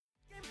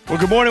Well,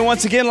 good morning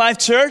once again, Life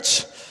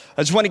Church.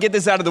 I just want to get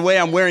this out of the way.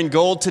 I'm wearing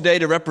gold today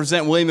to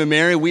represent William &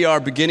 Mary. We are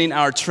beginning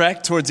our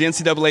trek towards the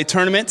NCAA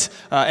tournament.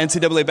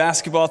 NCAA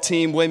basketball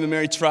team, William &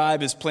 Mary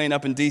Tribe, is playing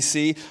up in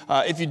D.C.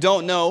 If you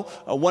don't know,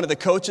 one of the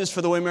coaches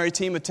for the William & Mary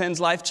team attends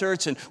Life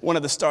Church, and one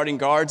of the starting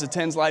guards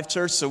attends Life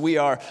Church. So we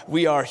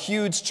are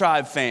huge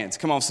Tribe fans.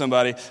 Come on,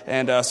 somebody.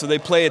 And so they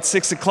play at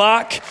 6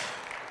 o'clock.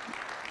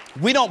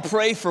 We don't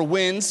pray for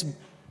wins,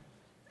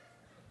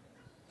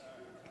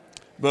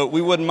 but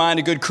we wouldn't mind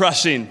a good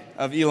crushing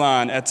of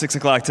Elon at 6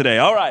 o'clock today.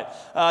 All right,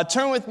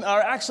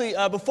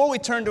 before we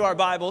turn to our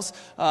Bibles,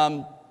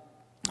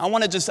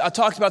 I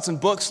talked about some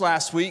books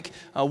last week.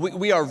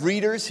 We are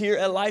readers here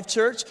at Life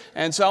Church,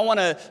 and so I want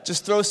to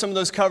just throw some of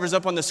those covers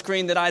up on the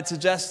screen that I had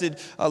suggested,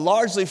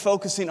 largely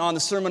focusing on the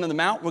Sermon on the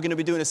Mount. We're going to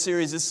be doing a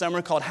series this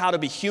summer called How to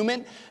Be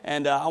Human,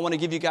 and I want to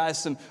give you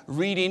guys some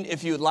reading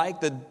if you would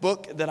like. The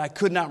book that I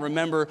could not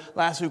remember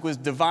last week was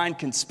Divine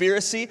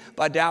Conspiracy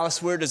by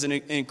Dallas Willard. It's an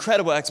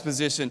incredible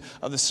exposition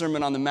of the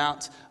Sermon on the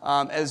Mount,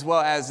 as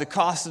well as The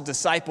Cost of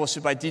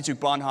Discipleship by Dietrich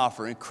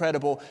Bonhoeffer.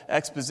 Incredible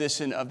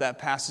exposition of that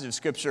passage of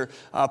Scripture.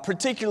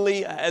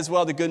 Particularly as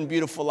well, The Good and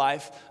Beautiful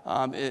Life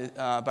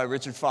by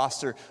Richard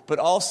Foster, but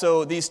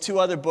also these two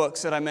other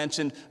books that I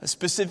mentioned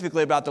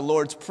specifically about the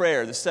Lord's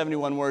Prayer, the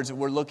 71 words that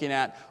we're looking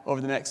at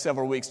over the next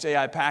several weeks.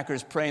 J.I.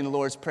 Packer's Praying the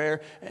Lord's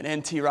Prayer, and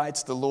N.T.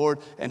 Wright's The Lord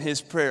and His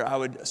Prayer. I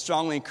would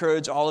strongly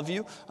encourage all of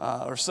you,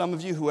 or some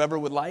of you, whoever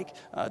would like,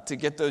 to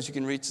get those. You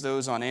can reach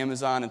those on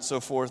Amazon and so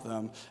forth,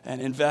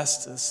 and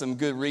invest some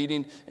good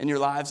reading in your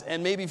lives.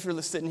 And maybe if you're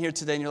sitting here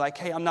today and you're like,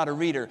 hey, I'm not a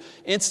reader,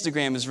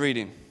 Instagram is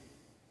reading.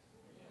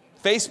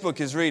 Facebook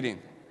is reading.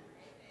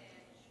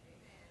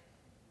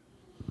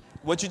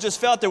 What you just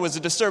felt there was a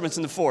disturbance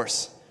in the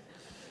force.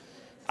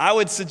 I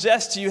would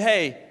suggest to you,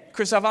 hey,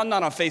 Christoph, I'm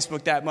not on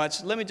Facebook that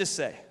much. Let me just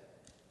say,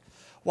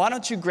 why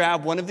don't you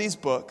grab one of these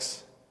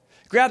books,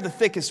 grab the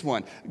thickest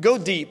one, go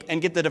deep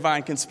and get the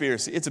Divine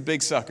Conspiracy. It's a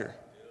big sucker.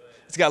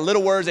 It's got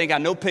little words, ain't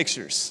got no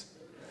pictures.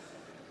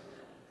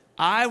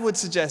 I would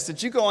suggest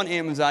that you go on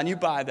Amazon, you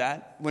buy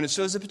that. When it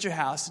shows up at your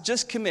house,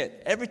 just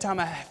commit. Every time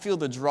I feel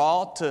the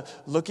draw to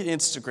look at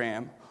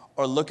Instagram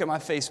or look at my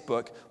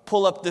Facebook,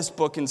 pull up this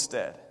book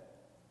instead.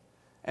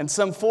 And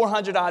some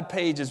 400-odd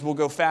pages will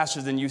go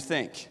faster than you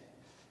think.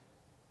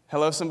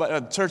 Hello, somebody? Oh,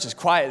 the church is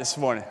quiet this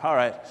morning. All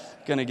right,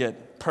 going to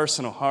get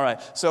personal. All right,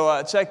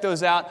 so check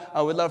those out.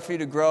 I would love for you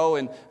to grow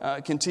and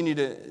continue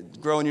to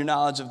grow in your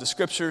knowledge of the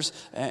Scriptures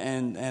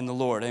and the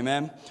Lord.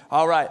 Amen?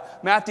 All right,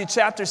 Matthew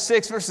chapter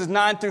 6, verses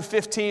 9 through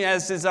 15.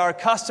 As is our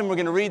custom, we're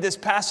going to read this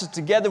passage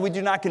together. We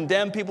do not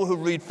condemn people who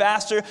read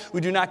faster.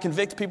 We do not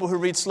convict people who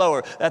read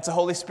slower. That's the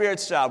Holy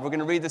Spirit's job. We're going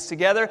to read this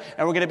together,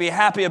 and we're going to be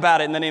happy about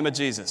it in the name of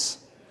Jesus.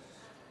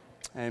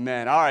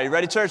 Amen. All right, you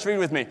ready, church? Read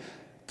with me.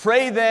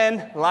 Pray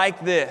then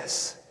like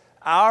this: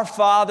 Our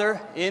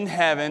Father in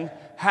heaven,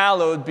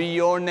 hallowed be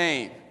your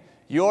name.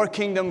 Your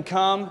kingdom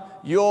come,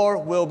 your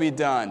will be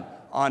done,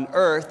 on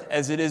earth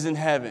as it is in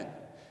heaven.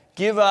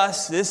 Give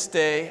us this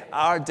day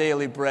our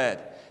daily bread,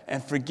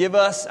 and forgive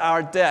us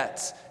our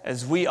debts,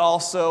 as we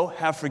also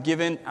have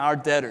forgiven our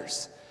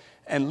debtors.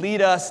 And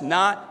lead us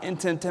not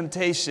into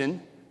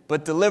temptation,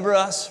 but deliver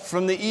us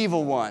from the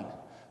evil one.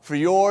 For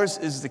yours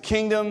is the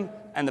kingdom,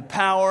 and the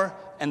power,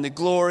 and the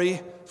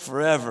glory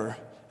forever.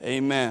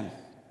 Amen.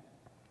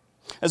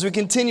 As we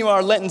continue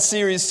our Lenten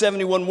series,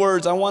 71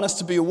 Words, I want us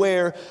to be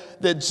aware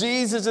that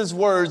Jesus'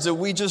 words that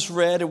we just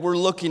read and we're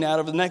looking at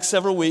over the next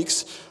several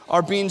weeks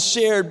are being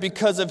shared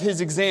because of His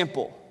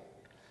example,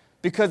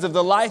 because of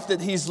the life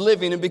that He's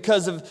living, and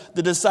because of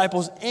the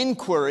disciples'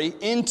 inquiry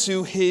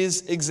into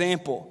His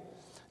example.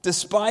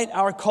 Despite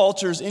our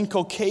culture's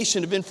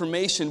inculcation of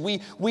information,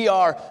 we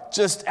are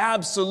just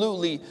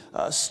absolutely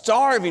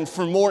starving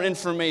for more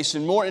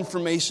information, more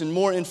information,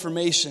 more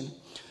information.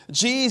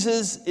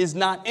 Jesus is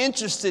not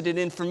interested in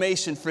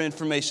information for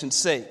information's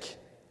sake.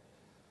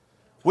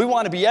 We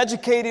want to be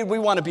educated, we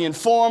want to be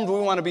informed, we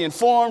want to be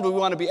informed, we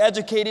want to be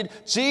educated.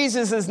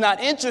 Jesus is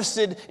not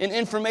interested in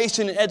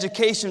information and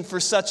education for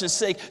such a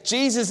sake.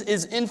 Jesus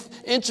is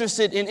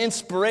interested in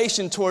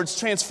inspiration towards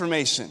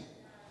transformation.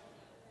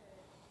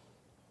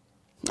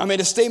 I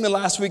made a statement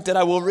last week that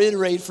I will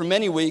reiterate for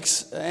many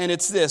weeks, and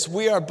it's this: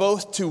 we are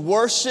both to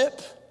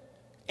worship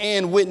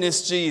and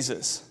witness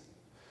Jesus.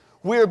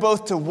 We are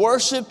both to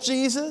worship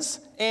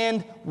Jesus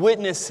and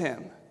witness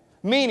Him.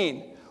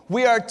 Meaning,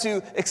 we are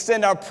to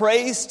extend our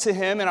praise to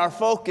Him and our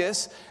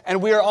focus,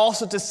 and we are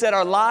also to set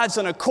our lives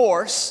on a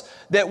course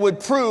that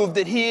would prove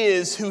that He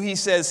is who He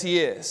says He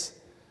is.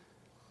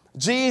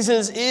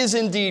 Jesus is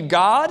indeed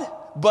God,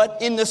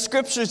 but in the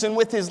Scriptures and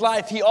with His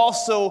life, He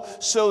also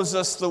shows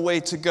us the way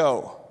to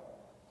go.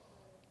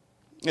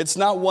 It's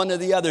not one or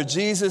the other.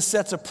 Jesus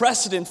sets a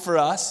precedent for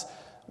us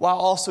while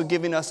also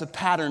giving us a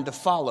pattern to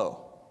follow.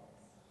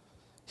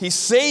 He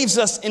saves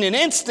us in an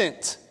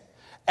instant,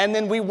 and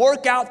then we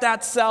work out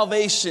that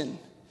salvation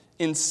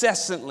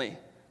incessantly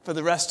for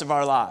the rest of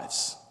our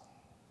lives.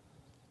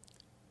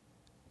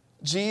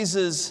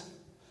 Jesus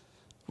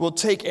will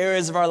take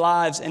areas of our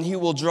lives and He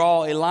will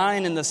draw a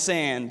line in the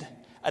sand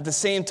at the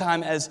same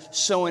time as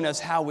showing us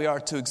how we are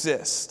to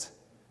exist.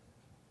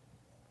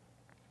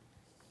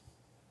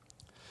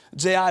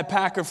 J.I.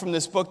 Packer, from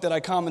this book that I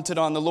commented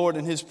on, The Lord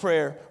in His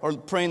Prayer, or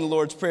Praying the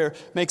Lord's Prayer,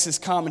 makes this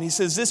comment. He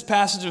says, this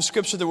passage of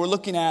Scripture that we're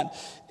looking at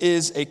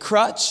is a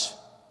crutch,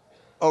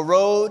 a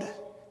road,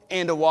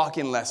 and a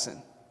walking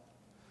lesson.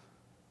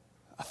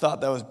 I thought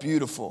that was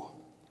beautiful.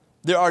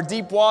 There are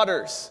deep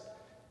waters.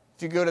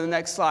 If you go to the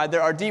next slide,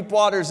 there are deep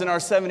waters in our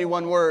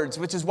 71 words,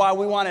 which is why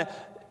we want to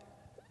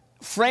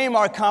frame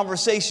our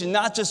conversation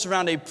not just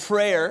around a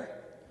prayer,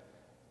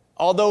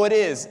 although it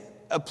is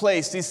a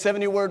place. These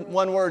 71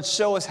 words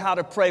show us how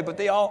to pray, but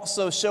they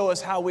also show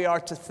us how we are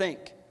to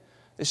think.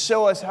 They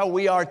show us how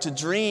we are to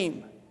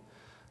dream.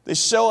 They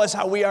show us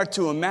how we are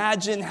to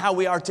imagine, how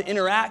we are to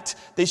interact.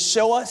 They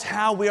show us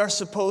how we are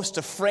supposed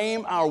to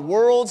frame our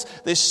worlds.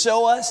 They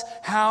show us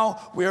how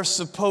we are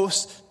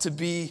supposed to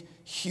be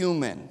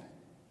human.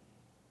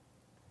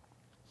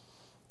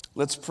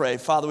 Let's pray.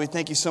 Father, we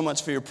thank you so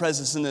much for your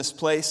presence in this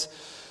place.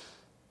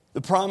 The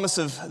promise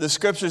of the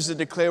Scriptures that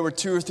declare where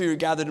two or three are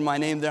gathered in my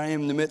name, there I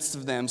am in the midst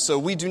of them. So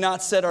we do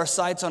not set our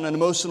sights on an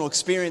emotional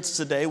experience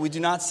today. We do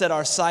not set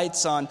our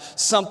sights on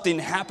something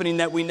happening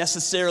that we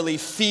necessarily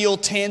feel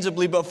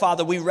tangibly. But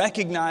Father, we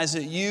recognize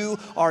that you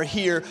are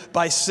here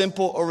by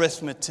simple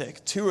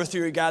arithmetic. Two or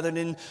three are gathered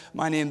in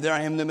my name, there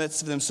I am in the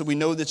midst of them. So we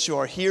know that you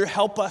are here.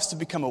 Help us to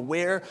become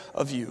aware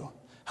of you.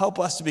 Help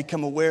us to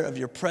become aware of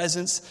your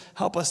presence.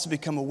 Help us to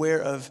become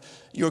aware of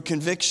your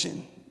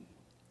conviction,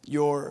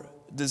 your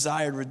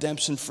desired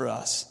redemption for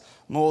us.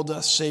 Mold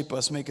us, shape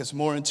us, make us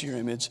more into your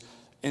image.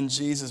 In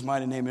Jesus'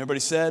 mighty name.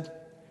 Everybody said?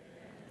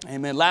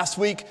 Amen. Last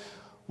week,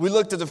 we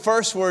looked at the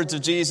first words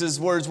of Jesus,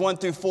 words 1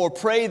 through 4.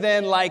 Pray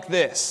then like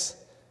this.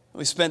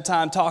 We spent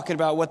time talking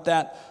about what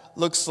that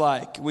looks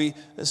like. We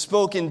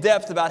spoke in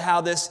depth about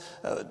how this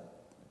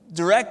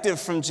directive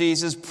from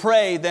Jesus,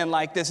 pray then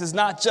like this, is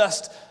not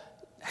just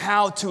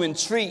how to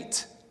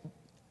entreat,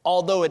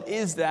 although it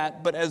is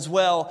that, but as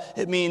well,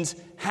 it means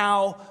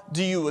how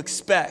do you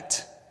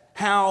expect?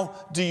 How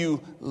do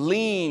you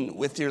lean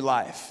with your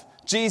life?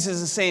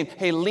 Jesus is saying,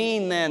 hey,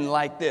 lean then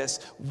like this.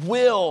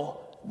 Will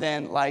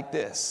then like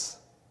this.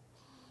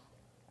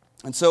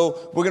 And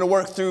so we're going to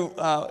work through,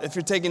 if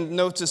you're taking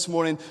notes this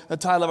morning, the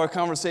title of our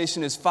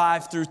conversation is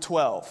 5 through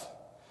 12.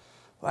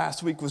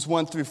 Last week was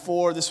 1 through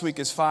 4. This week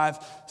is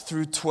 5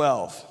 through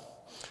 12.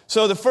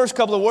 So the first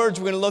couple of words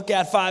we're going to look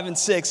at, 5 and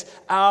 6,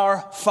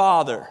 our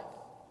Father.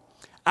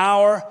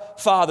 Our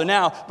Father.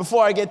 Now,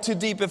 before I get too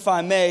deep, if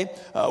I may,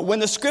 when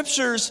the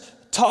Scriptures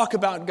talk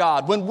about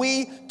God, when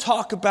we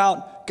talk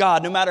about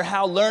God, no matter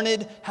how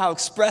learned, how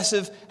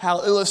expressive,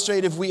 how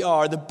illustrative we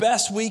are, the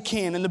best we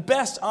can, and the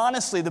best,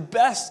 honestly, the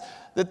best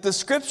that the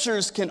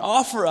Scriptures can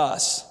offer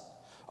us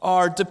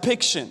are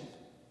depiction.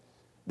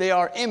 They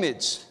are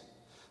image.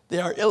 They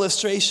are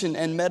illustration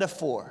and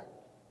metaphor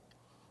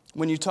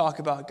when you talk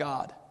about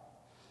God.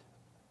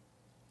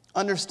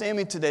 Understand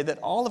me today that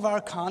all of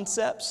our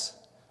concepts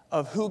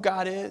of who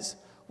God is,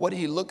 what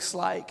He looks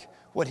like,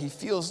 what He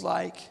feels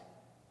like,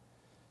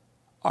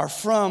 are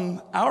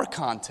from our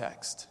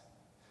context.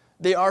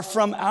 They are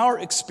from our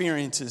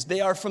experiences.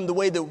 They are from the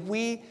way that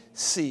we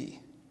see.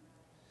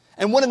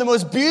 And one of the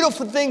most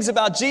beautiful things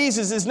about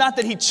Jesus is not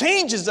that He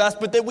changes us,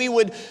 but that we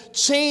would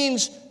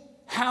change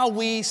how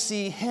we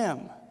see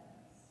Him.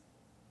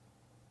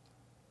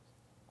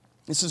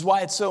 This is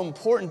why it's so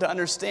important to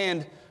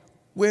understand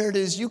where it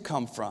is you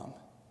come from.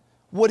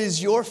 What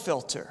is your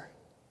filter?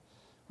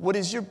 What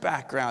is your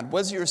background?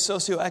 What is your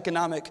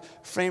socioeconomic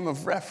frame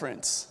of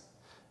reference?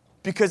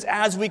 Because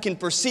as we can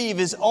perceive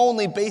is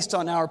only based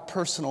on our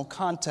personal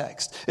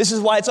context. This is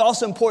why it's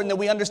also important that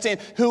we understand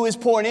who is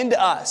pouring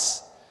into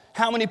us.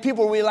 How many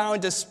people are we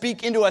allowing to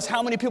speak into us?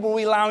 How many people are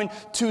we allowing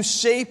to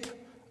shape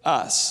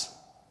us?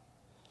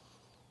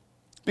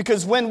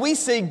 Because when we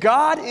say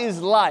God is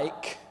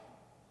like,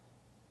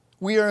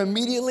 we are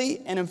immediately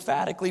and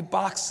emphatically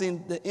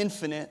boxing the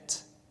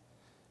infinite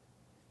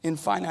in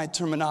finite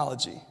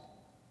terminology.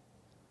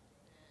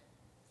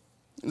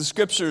 The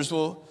Scriptures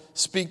will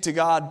speak to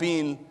God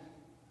being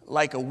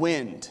like a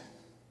wind.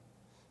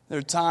 There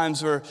are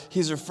times where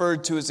He's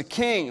referred to as a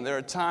king. There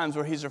are times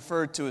where He's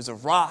referred to as a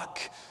rock,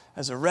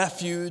 as a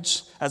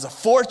refuge, as a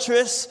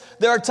fortress.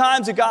 There are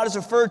times that God is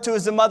referred to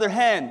as the mother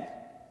hen.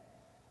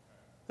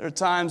 There are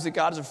times that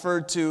God is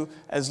referred to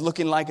as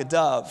looking like a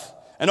dove.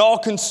 An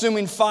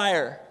all-consuming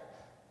fire.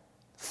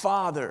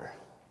 Father,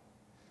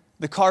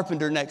 the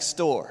carpenter next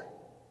door.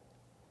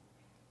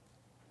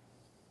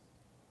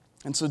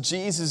 And so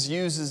Jesus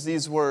uses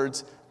these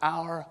words,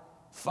 our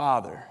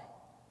Father.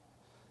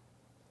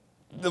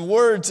 The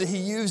words that He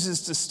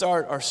uses to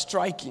start are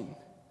striking.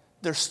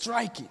 They're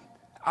striking.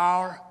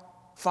 Our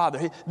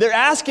Father. They're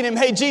asking Him,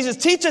 hey, Jesus,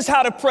 teach us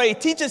how to pray.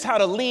 Teach us how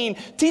to lean.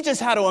 Teach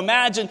us how to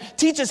imagine.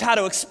 Teach us how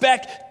to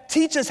expect.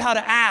 Teach us how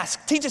to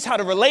ask. Teach us how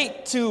to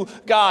relate to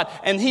God.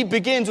 And He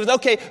begins with,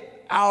 okay,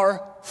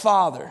 our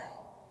Father.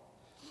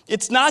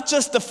 It's not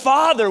just the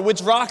Father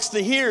which rocks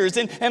the hearers.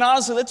 And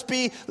honestly,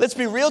 let's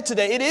be real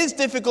today. It is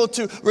difficult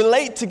to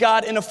relate to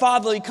God in a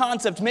fatherly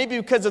concept, maybe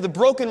because of the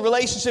broken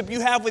relationship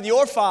you have with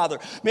your father,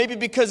 maybe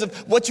because of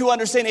what you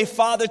understand a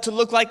father to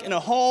look like in a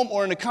home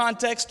or in a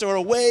context or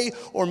a way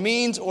or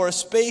means or a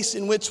space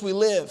in which we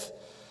live.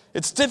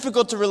 It's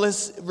difficult to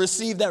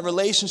receive that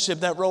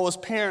relationship, that role as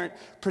parent,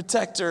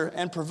 protector,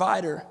 and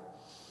provider.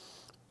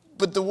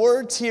 But the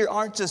words here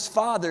aren't just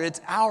Father,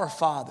 it's our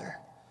Father.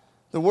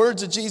 The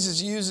words that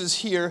Jesus uses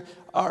here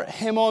are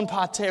hemon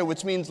pater,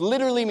 which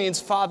literally means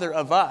Father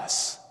of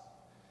us.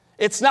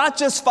 It's not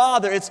just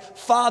Father, it's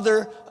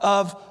Father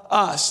of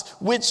us,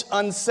 which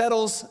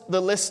unsettles the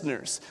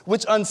listeners,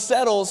 which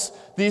unsettles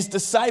these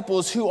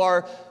disciples who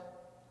are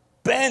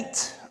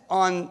bent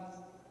on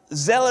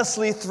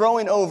zealously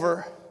throwing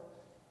over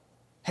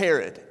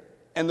Herod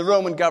and the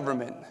Roman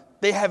government.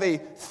 They have a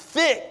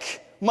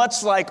thick,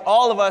 much like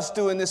all of us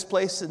do in this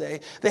place today,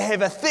 they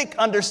have a thick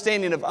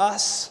understanding of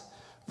us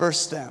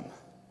versus them.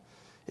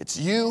 It's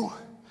you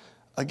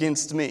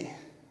against me.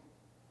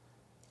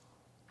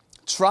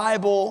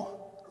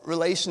 Tribal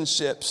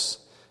relationships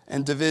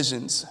and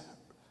divisions.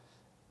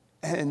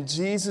 And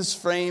Jesus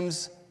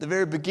frames the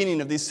very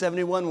beginning of these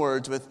 71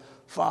 words with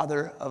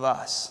Father of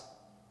us.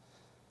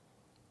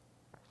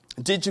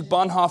 Dietrich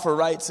Bonhoeffer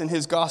writes in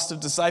his Cost of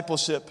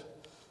Discipleship,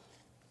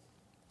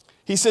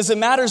 he says, it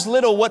matters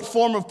little what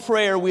form of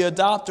prayer we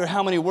adopt or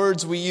how many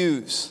words we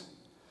use.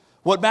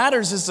 What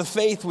matters is the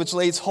faith which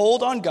lays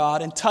hold on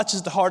God and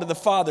touches the heart of the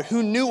Father,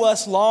 who knew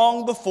us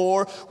long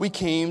before we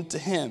came to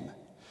him.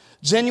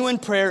 Genuine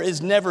prayer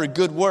is never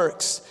good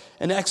works,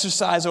 an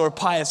exercise or a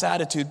pious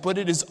attitude, but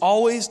it is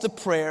always the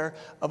prayer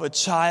of a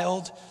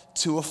child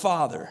to a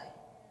father.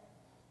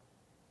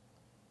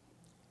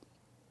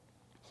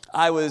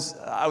 I was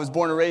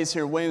born and raised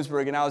here in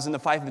Williamsburg, and I was in the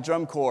Fife and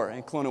Drum Corps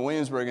in Kelowna,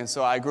 Williamsburg, and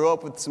so I grew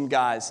up with some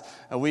guys.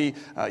 You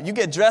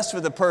get dressed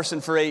with a person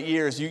for 8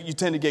 years, you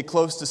tend to get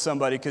close to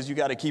somebody because you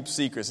got to keep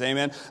secrets,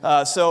 amen?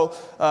 So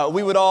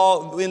we would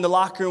all, in the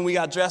locker room, we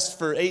got dressed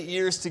for 8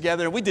 years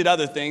together, and we did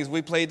other things.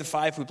 We played the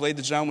fife, we played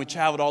the drum, we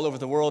traveled all over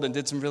the world and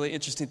did some really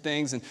interesting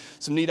things and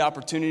some neat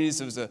opportunities.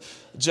 It was a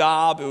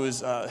job, it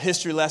was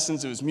history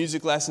lessons, it was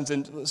music lessons,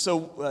 and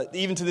so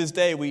even to this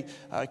day, we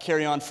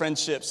carry on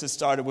friendships that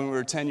started when we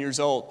were 10 years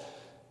old.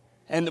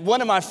 And one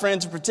of my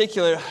friends in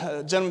particular,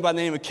 a gentleman by the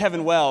name of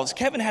Kevin Wells,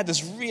 Kevin had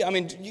this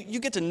you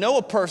get to know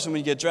a person when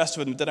you get dressed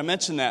with him. Did I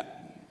mention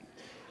that?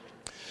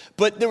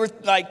 But there were,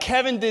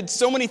 Kevin did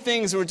so many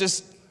things that were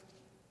just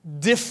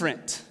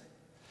different.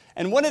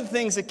 And one of the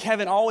things that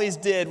Kevin always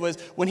did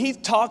was when he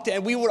talked,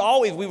 and we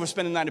were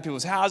spending the night at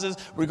people's houses,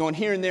 we were going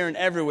here and there and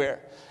everywhere.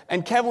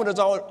 And Kevin would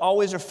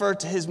always refer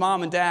to his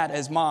mom and dad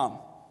as mom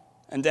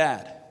and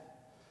dad.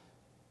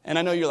 And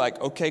I know you're like,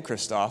 okay,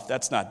 Christoph,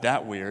 that's not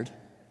that weird.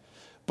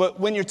 But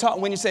when you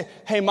say,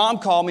 hey, mom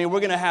called me, we're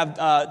going to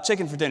have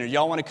chicken for dinner.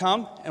 Y'all want to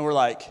come? And we're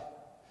like,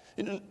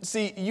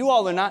 see, you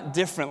all are not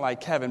different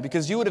like Kevin,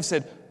 because you would have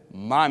said,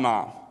 my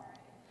mom,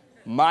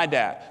 my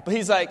dad. But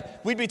he's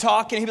like, we'd be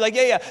talking, he'd be like,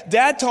 yeah,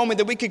 dad told me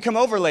that we could come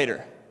over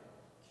later.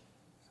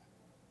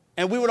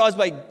 And we would always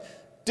be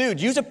like, dude,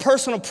 use a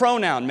personal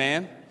pronoun,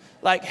 man.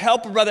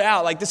 Help a brother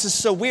out. This is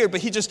so weird.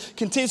 But he just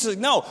continues to say,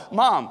 no,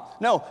 mom,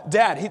 no,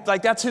 dad.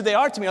 That's who they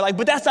are to me.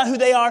 But that's not who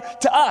they are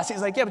to us.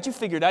 He's like, yeah, but you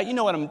figured out. You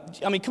know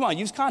what come on,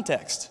 use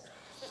context.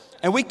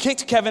 And we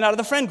kicked Kevin out of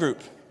the friend group.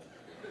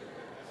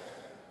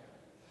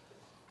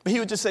 But he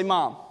would just say,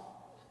 mom,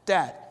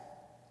 dad.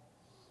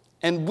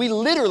 And we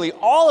literally,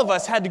 all of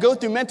us had to go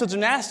through mental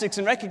gymnastics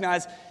and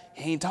recognize,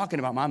 he ain't talking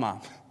about my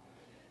mom.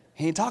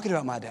 He ain't talking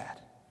about my dad.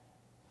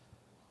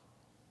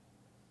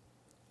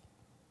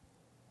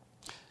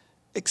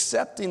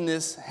 Accepting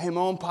this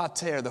hemon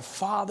pater, the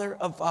Father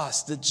of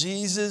us, that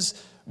Jesus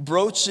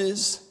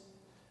broaches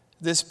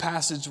this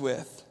passage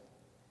with,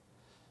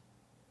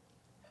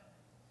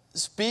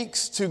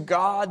 speaks to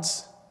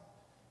God's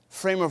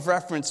frame of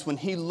reference when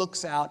he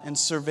looks out and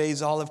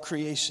surveys all of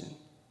creation.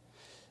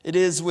 It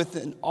is with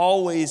an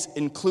always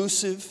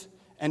inclusive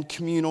and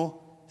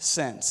communal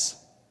sense.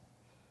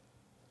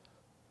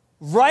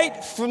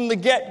 Right from the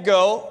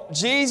get-go,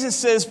 Jesus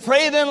says,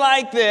 pray then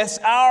like this,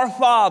 our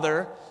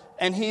Father,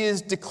 and he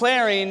is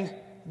declaring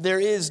there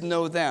is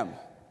no them.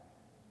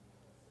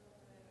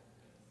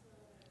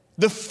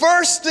 The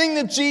first thing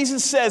that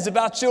Jesus says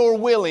about your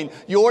willing,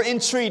 your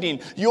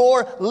entreating,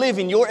 your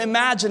living, your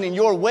imagining,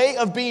 your way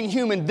of being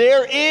human,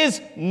 there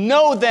is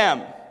no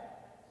them.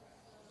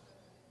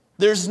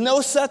 There's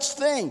no such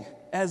thing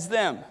as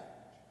them.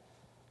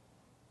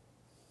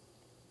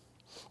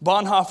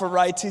 Bonhoeffer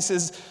writes, he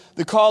says,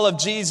 the call of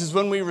Jesus,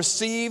 when we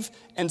receive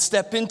and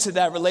step into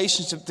that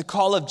relationship, the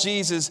call of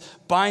Jesus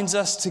binds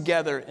us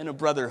together in a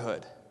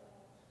brotherhood.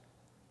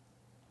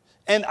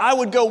 And I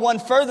would go one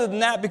further than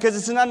that, because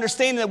it's an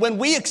understanding that when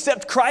we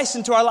accept Christ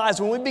into our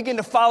lives, when we begin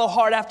to follow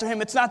hard after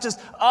him, it's not just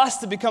us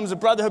that becomes a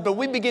brotherhood, but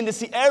we begin to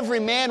see every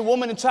man,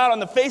 woman, and child on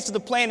the face of the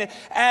planet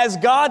as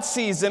God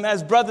sees them,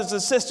 as brothers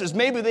and sisters.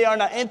 Maybe they are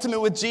not intimate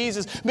with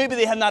Jesus. Maybe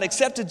they have not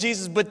accepted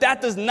Jesus, but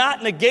that does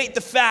not negate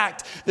the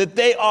fact that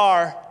they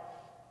are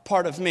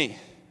part of me,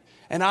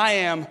 and I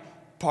am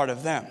part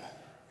of them.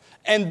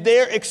 And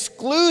their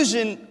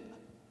exclusion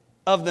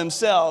of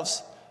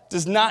themselves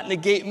does not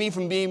negate me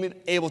from being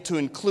able to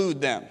include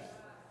them.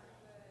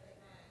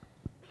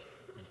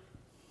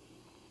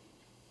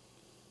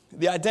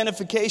 The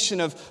identification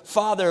of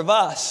Father of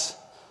us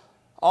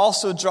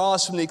also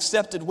draws from the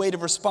accepted weight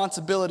of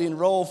responsibility and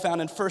role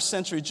found in first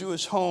century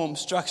Jewish home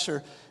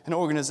structure and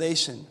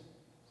organization.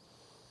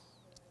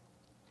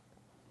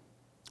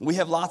 We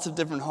have lots of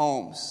different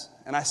homes,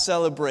 and I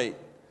celebrate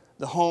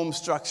the home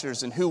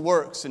structures and who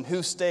works and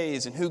who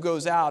stays and who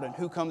goes out and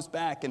who comes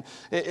back. And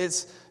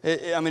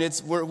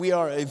we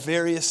are a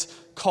various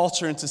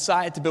culture and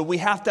society, but we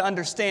have to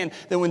understand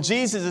that when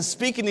Jesus is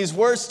speaking these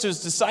words to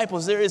his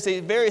disciples, there is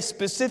a very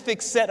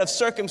specific set of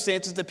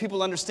circumstances that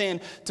people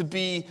understand to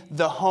be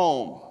the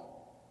home.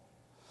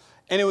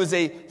 And it was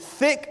a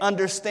thick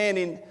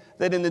understanding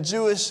that in the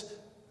Jewish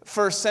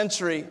first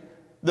century,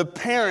 the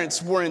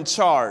parents were in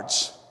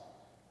charge.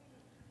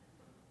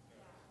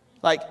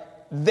 Like,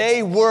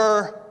 they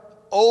were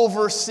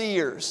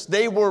overseers.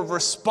 They were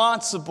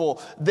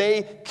responsible.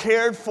 They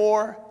cared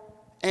for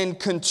and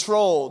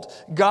controlled.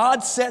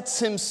 God sets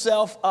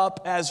himself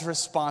up as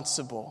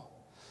responsible.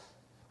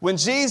 When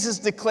Jesus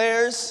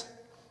declares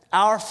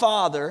our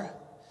Father,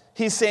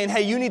 he's saying,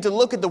 hey, you need to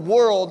look at the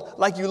world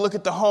like you look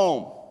at the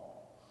home.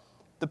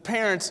 The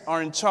parents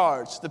are in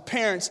charge. The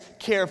parents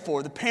care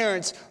for. The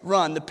parents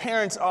run. The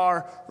parents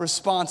are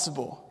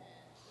responsible.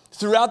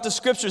 Throughout the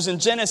scriptures in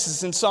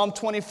Genesis, in Psalm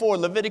 24,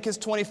 Leviticus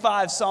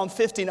 25, Psalm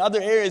 50, and other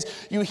areas,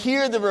 you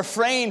hear the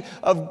refrain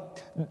of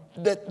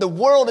that the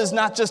world is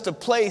not just a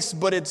place,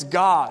 but it's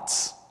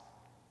God's.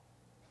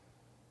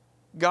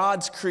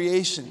 God's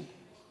creation.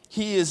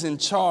 He is in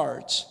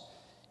charge.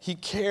 He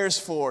cares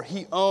for.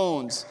 He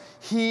owns.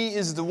 He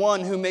is the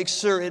one who makes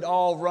sure it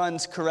all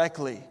runs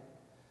correctly.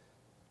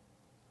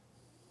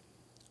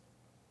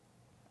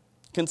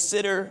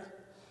 Consider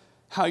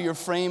how your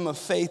frame of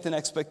faith and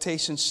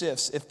expectation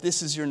shifts if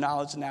this is your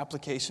knowledge and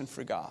application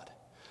for God.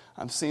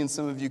 I'm seeing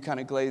some of you kind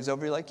of glaze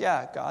over. You're like,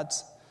 yeah, God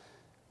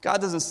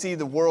doesn't see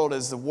the world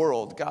as the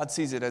world. God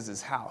sees it as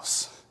his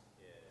house.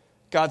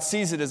 God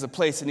sees it as a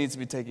place that needs to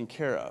be taken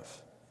care of.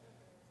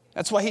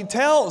 That's why he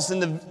tells in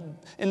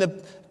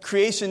the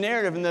creation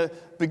narrative, in the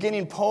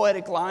beginning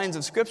poetic lines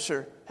of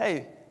Scripture,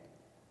 hey,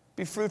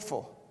 be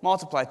fruitful,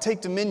 multiply, take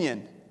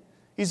dominion.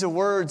 These are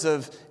words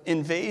of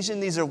invasion.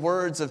 These are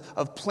words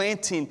of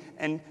planting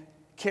and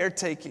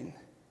caretaking.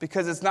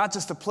 Because it's not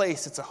just a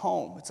place, it's a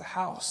home, it's a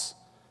house.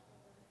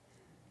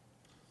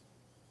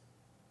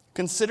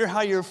 Consider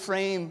how your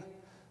frame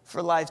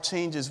for life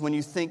changes when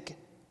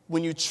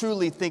you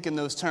truly think in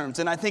those terms.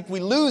 And I think we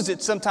lose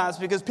it sometimes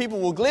because people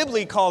will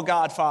glibly call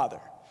God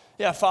Father.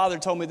 Yeah, Father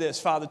told me this,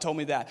 Father told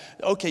me that.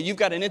 Okay, you've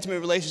got an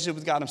intimate relationship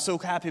with God. I'm so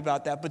happy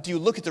about that. But do you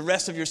look at the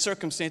rest of your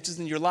circumstances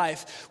in your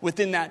life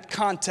within that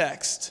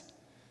context?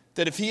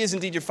 That if he is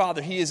indeed your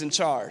Father, he is in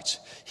charge.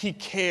 He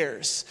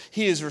cares.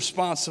 He is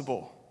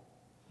responsible.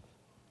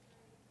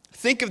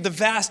 Think of the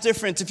vast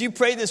difference. If you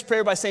pray this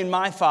prayer by saying,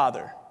 my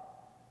Father,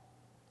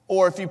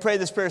 or if you pray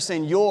this prayer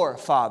saying, your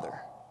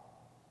Father,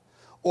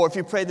 or if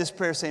you pray this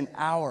prayer saying,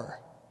 our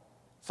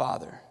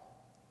Father.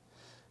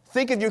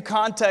 Think of your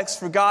context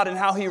for God and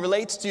how he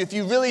relates to you. If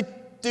you really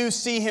do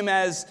see him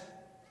as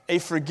a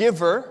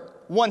forgiver,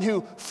 one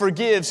who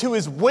forgives, who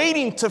is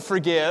waiting to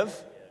forgive,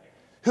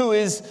 who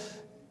is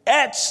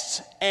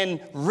etched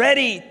and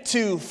ready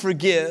to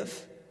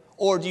forgive,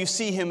 or do you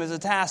see him as a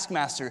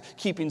taskmaster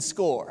keeping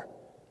score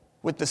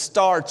with the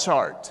star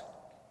chart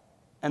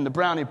and the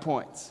brownie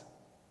points?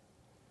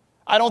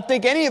 I don't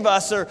think any of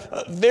us, or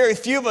very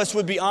few of us,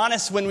 would be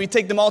honest when we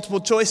take the multiple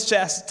choice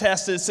test that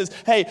says,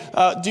 hey,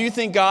 do you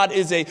think God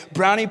is a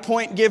brownie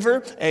point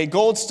giver, a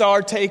gold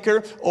star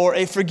taker, or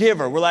a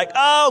forgiver? We're like,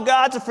 oh,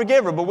 God's a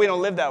forgiver, but we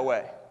don't live that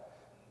way.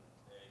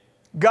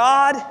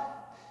 God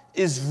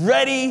is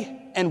ready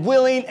and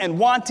willing and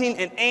wanting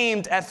and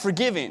aimed at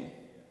forgiving.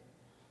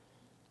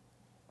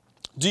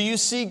 Do you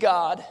see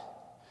God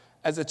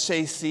as a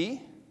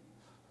chasee?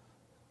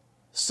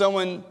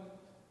 Someone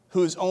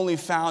who is only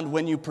found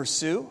when you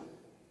pursue?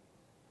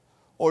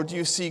 Or do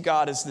you see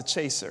God as the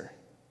chaser?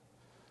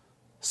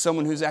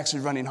 Someone who's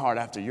actually running hard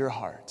after your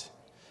heart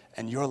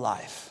and your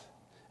life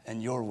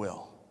and your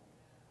will.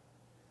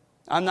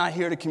 I'm not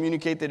here to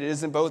communicate that it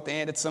isn't both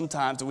and. It's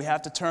sometimes that we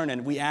have to turn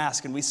and we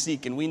ask and we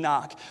seek and we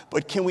knock.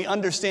 But can we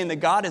understand that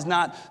God is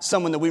not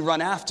someone that we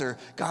run after?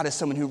 God is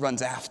someone who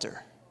runs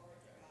after.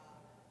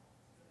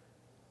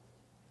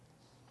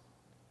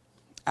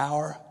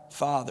 Our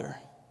Father.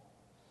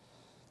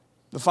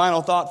 The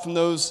final thought from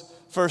those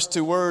first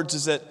two words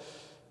is that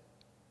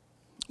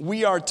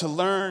we are to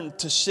learn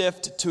to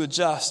shift, to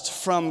adjust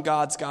from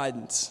God's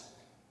guidance.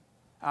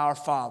 Our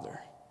Father,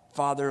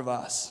 Father of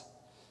us.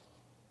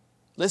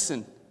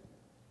 Listen,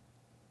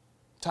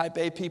 type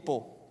A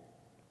people,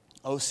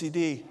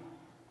 OCD,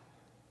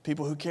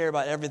 people who care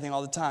about everything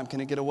all the time.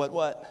 Can I get a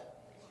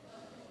what?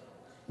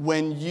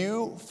 When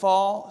you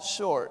fall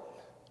short,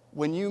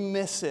 when you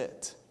miss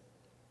it,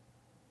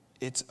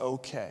 it's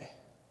okay.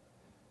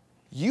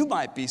 You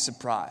might be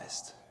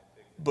surprised,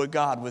 but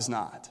God was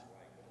not.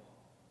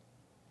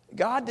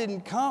 God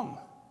didn't come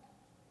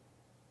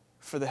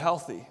for the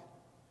healthy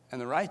and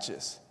the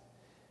righteous.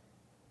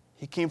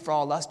 He came for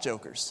all us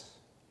jokers.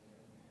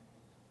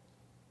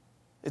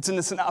 It's in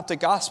the Synoptic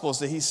Gospels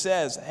that he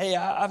says, hey,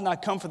 I've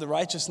not come for the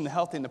righteous and the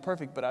healthy and the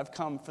perfect, but I've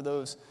come for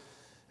those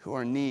who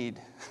are in need,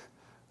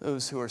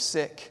 those who are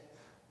sick,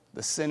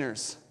 the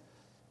sinners,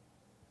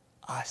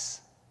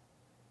 us.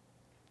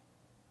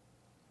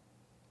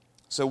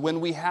 So when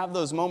we have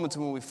those moments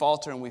when we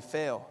falter and we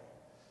fail,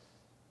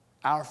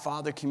 our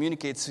Father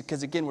communicates,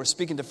 because again, we're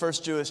speaking to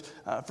first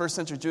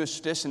century Jewish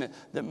tradition.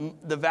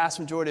 The vast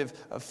majority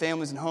of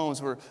families and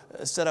homes were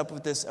set up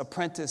with this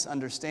apprentice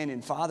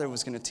understanding. Father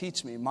was going to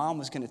teach me. Mom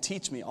was going to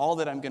teach me. All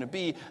that I'm going to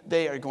be,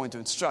 they are going to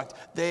instruct.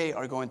 They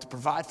are going to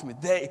provide for me.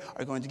 They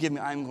are going to give me.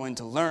 I'm going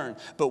to learn.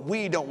 But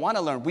we don't want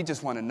to learn. We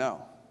just want to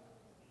know.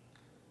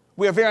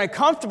 We are very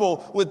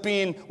uncomfortable with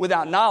being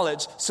without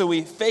knowledge, so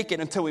we fake it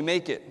until we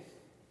make it.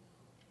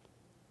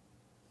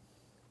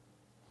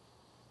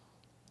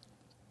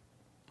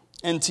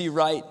 N.T.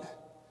 Wright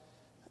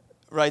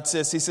writes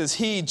this. He says,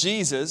 he,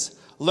 Jesus,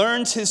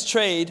 learns his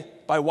trade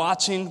by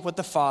watching what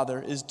the Father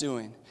is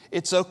doing.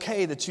 It's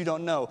okay that you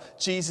don't know.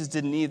 Jesus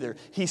didn't either.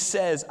 He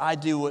says, I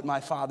do what my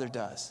Father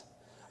does.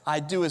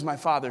 I do as my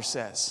Father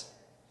says.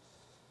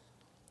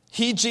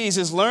 He,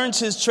 Jesus, learns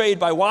his trade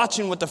by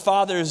watching what the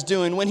Father is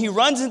doing. When he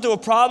runs into a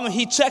problem,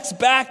 he checks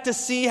back to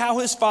see how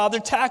his Father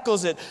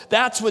tackles it.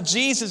 That's what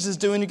Jesus is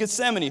doing in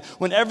Gethsemane.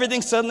 When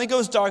everything suddenly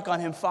goes dark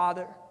on him,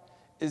 Father,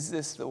 is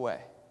this the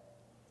way?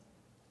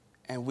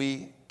 And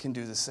we can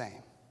do the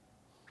same.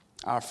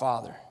 Our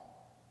Father.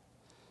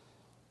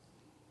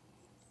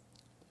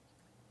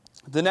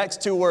 The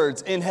next two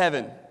words, in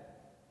heaven.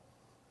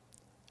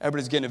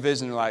 Everybody's getting a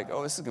vision. They're like,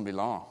 oh, this is going to be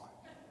long.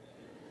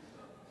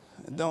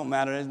 It don't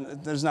matter.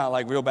 There's not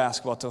like real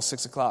basketball till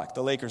 6 o'clock.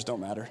 The Lakers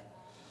don't matter.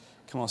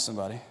 Come on,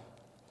 somebody.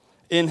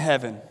 In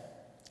heaven.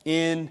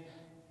 In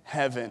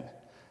heaven.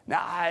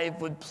 Now, I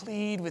would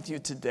plead with you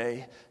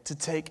today to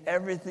take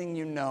everything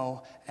you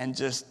know and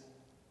just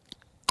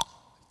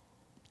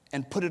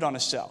and put it on a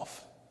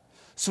shelf.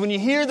 So when you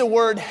hear the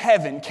word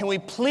heaven, can we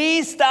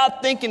please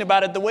stop thinking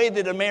about it the way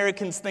that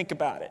Americans think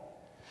about it?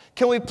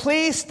 Can we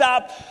please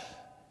stop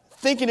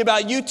thinking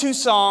about U2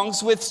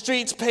 songs with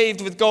streets paved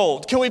with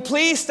gold? Can we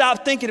please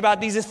stop thinking about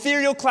these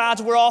ethereal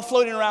clouds we're all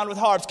floating around with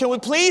harps? Can we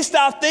please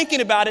stop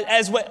thinking about it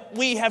as what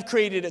we have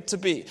created it to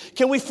be?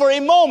 Can we for a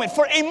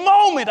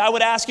moment, I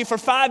would ask you for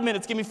 5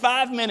 minutes, give me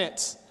 5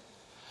 minutes,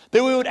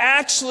 that we would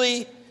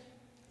actually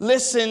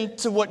listen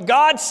to what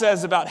God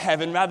says about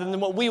heaven rather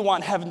than what we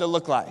want heaven to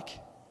look like.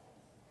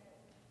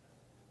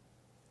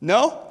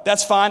 No?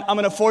 That's fine. I'm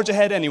going to forge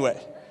ahead anyway.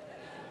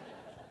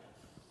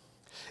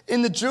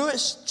 In the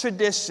Jewish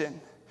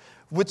tradition,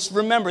 which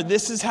remember,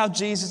 this is how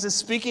Jesus is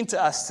speaking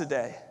to us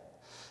today.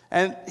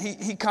 And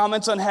he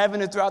comments on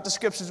heaven, and throughout the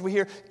scriptures we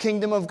hear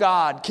kingdom of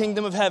God,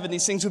 kingdom of heaven.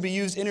 These things will be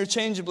used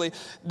interchangeably.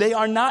 They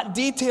are not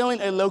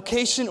detailing a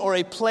location or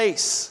a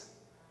place.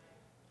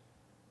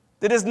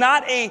 That is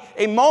not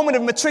a moment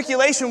of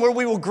matriculation where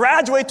we will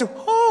graduate to,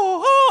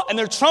 and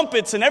there are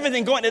trumpets and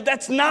everything going.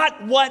 That's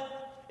not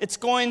what it's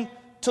going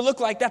to look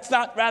like. That's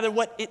not rather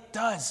what it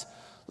does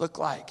look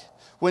like.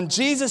 When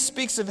Jesus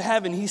speaks of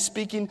heaven, he's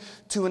speaking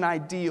to an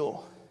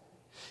ideal.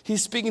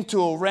 He's speaking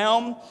to a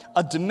realm,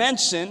 a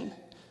dimension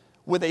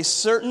with a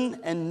certain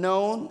and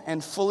known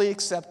and fully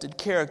accepted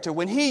character.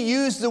 When he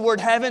used the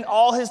word heaven,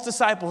 all his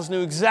disciples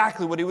knew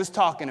exactly what he was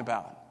talking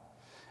about.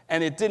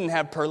 And it didn't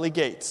have pearly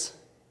gates.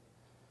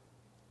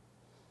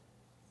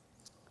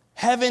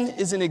 Heaven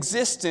is an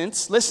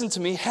existence, listen to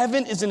me,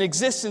 heaven is an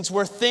existence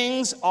where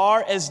things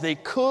are as they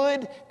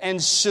could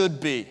and should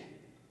be.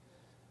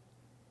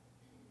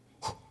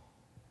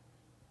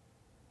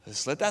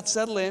 Just let that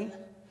settle in.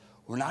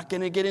 We're not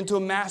going to get into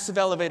a massive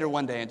elevator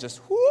one day and just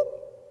whoop.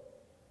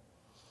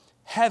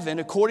 Heaven,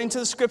 according to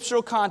the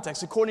scriptural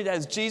context, according to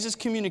as Jesus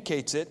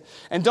communicates it,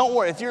 and don't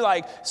worry, if you're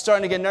like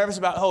starting to get nervous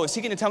about, is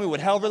he going to tell me what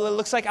hell really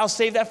looks like? I'll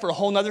save that for a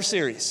whole nother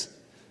series.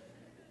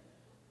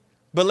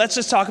 But let's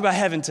just talk about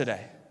heaven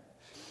today.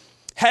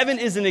 Heaven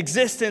is an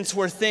existence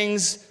where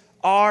things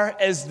are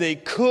as they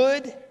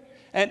could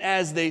and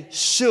as they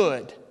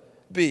should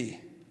be.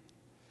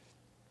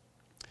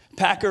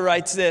 Packer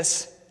writes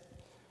this.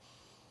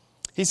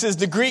 He says,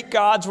 the Greek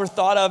gods were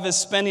thought of as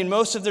spending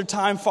most of their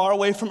time far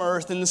away from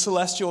Earth in the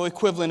celestial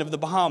equivalent of the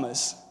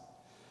Bahamas.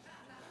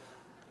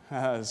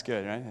 That's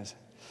good, right?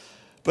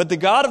 But the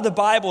God of the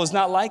Bible is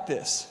not like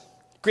this.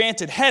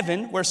 Granted,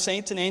 heaven, where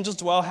saints and angels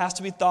dwell, has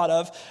to be thought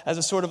of as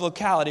a sort of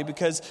locality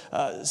because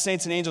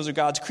saints and angels are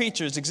God's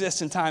creatures,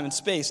 exist in time and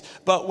space.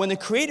 But when the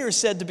Creator is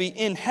said to be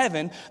in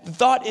heaven, the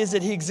thought is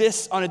that he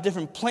exists on a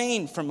different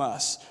plane from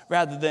us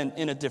rather than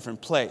in a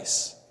different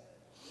place.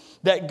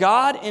 That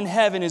God in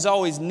heaven is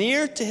always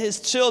near to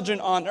his children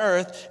on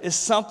earth is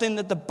something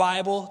that the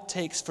Bible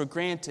takes for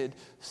granted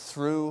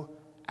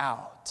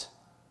throughout.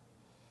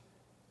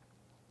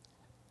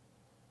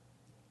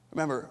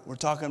 Remember, we're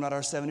talking about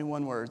our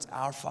 71 words,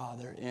 our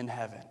Father in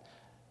heaven,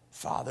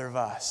 Father of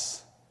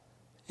us,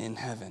 in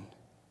heaven.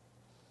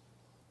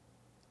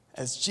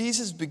 As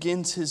Jesus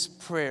begins his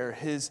prayer,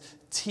 his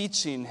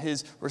teaching,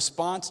 his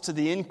response to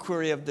the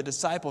inquiry of the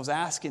disciples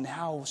asking,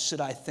 how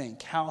should I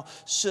think? How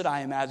should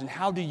I imagine?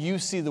 How do you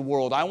see the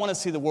world? I want to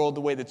see the world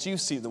the way that you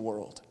see the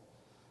world.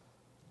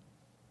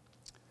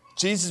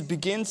 Jesus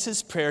begins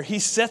his prayer. He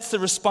sets the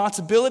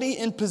responsibility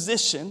in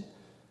position,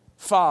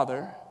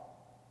 Father,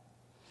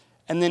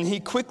 and then he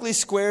quickly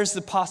squares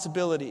the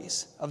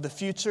possibilities of the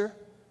future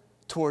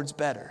towards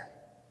better,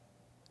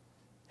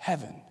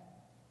 heaven.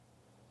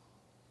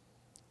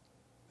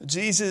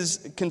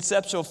 Jesus'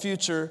 conceptual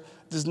future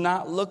does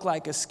not look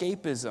like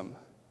escapism,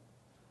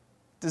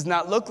 does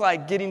not look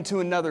like getting to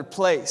another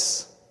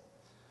place.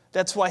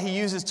 That's why he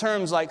uses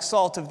terms like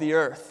salt of the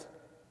earth,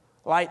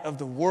 light of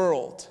the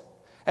world.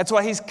 That's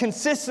why he's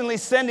consistently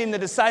sending the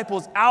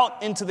disciples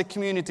out into the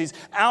communities,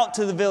 out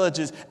to the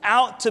villages,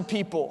 out to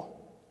people.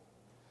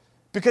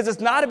 Because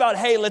it's not about,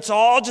 hey, let's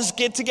all just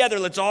get together,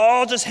 let's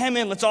all just hem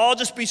in, let's all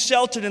just be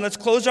sheltered, and let's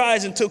close our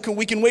eyes until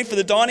we can wait for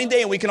the dawning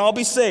day and we can all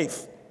be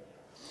safe.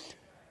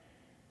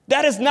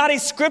 That is not a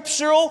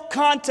scriptural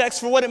context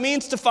for what it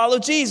means to follow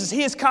Jesus.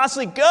 He is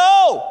constantly,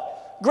 go!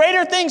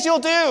 Greater things you'll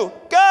do.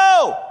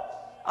 Go!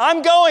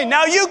 I'm going.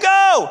 Now you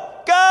go!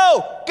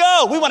 Go!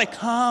 Go! We want to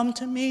come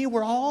to me.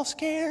 We're all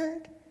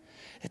scared.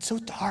 It's so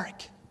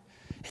dark.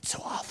 It's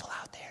so awful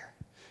out there.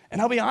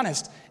 And I'll be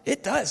honest,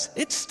 it does.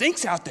 It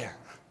stinks out there.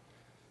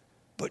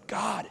 But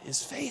God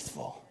is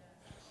faithful.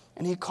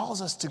 And he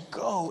calls us to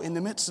go in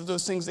the midst of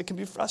those things that can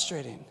be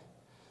frustrating.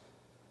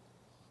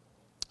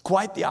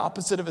 Quite the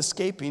opposite of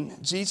escaping,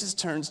 Jesus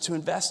turns to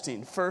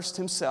investing, first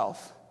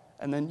himself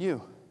and then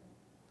you.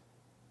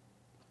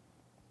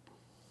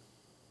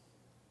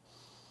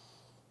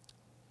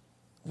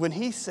 When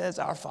he says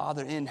our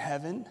Father in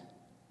heaven,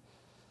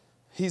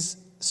 he's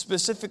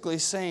specifically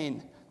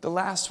saying the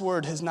last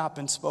word has not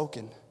been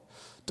spoken.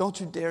 Don't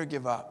you dare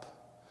give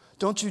up.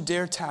 Don't you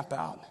dare tap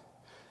out.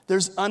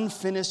 There's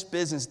unfinished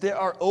business. There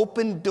are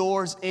open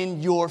doors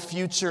in your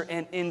future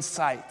and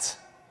insight.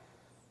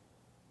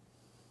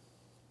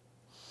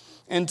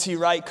 N.T.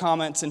 Wright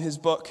comments in his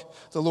book,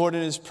 The Lord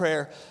in His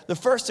Prayer, the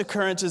first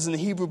occurrences in the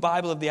Hebrew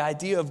Bible of the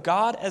idea of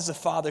God as a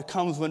father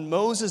comes when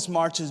Moses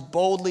marches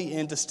boldly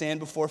in to stand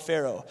before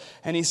Pharaoh.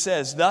 And he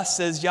says, thus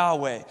says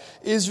Yahweh,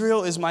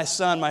 Israel is my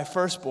son, my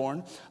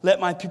firstborn. Let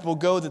my people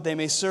go that they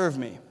may serve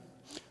me.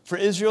 For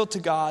Israel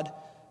to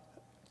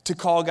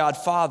call God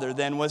Father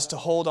then was to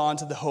hold on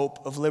to the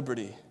hope of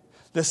liberty.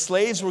 The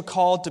slaves were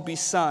called to be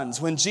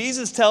sons. When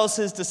Jesus tells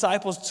his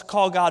disciples to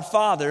call God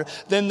Father,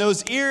 then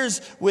those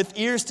ears with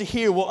ears to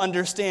hear will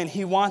understand.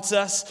 He wants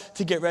us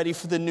to get ready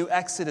for the new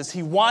Exodus.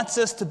 He wants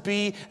us to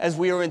be as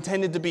we are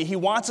intended to be. He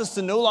wants us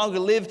to no longer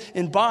live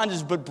in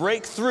bondage, but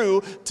break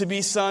through to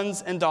be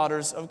sons and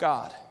daughters of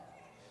God.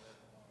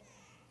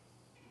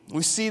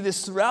 We see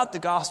this throughout the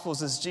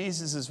Gospels as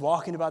Jesus is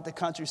walking about the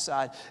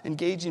countryside,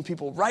 engaging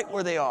people right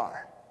where they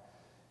are,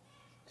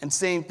 and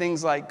saying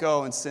things like,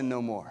 go and sin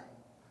no more.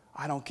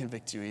 I don't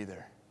convict you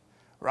either.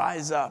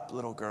 Rise up,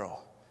 little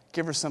girl.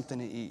 Give her something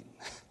to eat.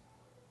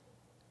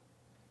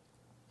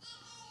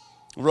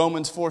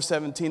 Romans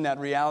 4:17, that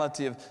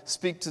reality of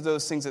speak to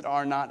those things that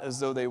are not as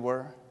though they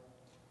were.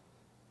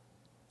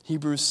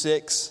 Hebrews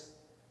 6,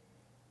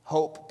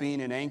 hope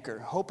being an anchor.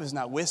 Hope is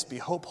not wispy.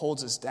 Hope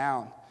holds us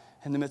down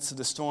in the midst of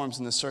the storms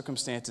and the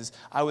circumstances.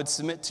 I would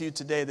submit to you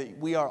today that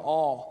we are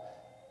all,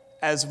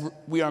 as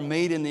we are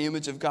made in the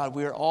image of God,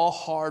 we are all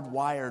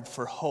hardwired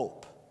for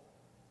hope.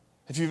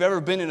 If you've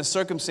ever been in a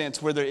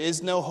circumstance where there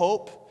is no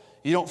hope,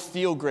 you don't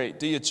feel great,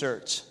 do you,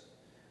 church?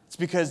 It's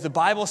because the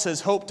Bible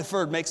says hope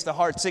deferred makes the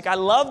heart sick. I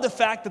love the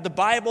fact that the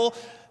Bible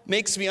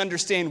makes me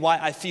understand why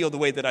I feel the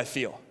way that I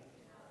feel.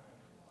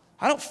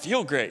 I don't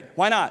feel great.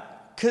 Why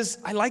not? Because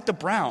I like the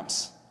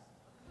Browns.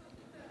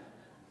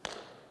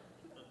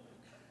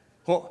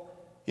 Well,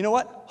 you know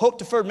what? Hope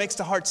deferred makes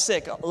the heart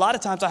sick. A lot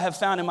of times I have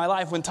found in my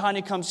life when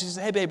Tanya comes, she says,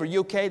 hey, babe, are you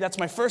okay? That's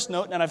my first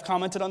note, and I've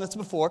commented on this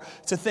before,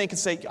 to think and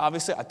say,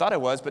 obviously, I thought I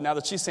was, but now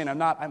that she's saying I'm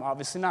not, I'm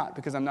obviously not,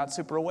 because I'm not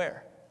super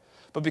aware.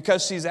 But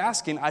because she's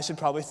asking, I should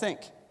probably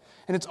think.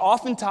 And it's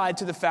often tied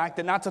to the fact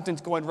that not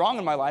something's going wrong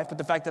in my life, but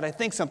the fact that I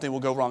think something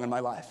will go wrong in my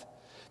life.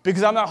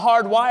 Because I'm not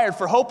hardwired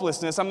for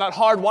hopelessness. I'm not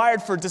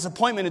hardwired for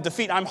disappointment and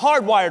defeat. I'm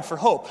hardwired for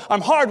hope.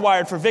 I'm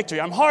hardwired for victory.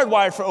 I'm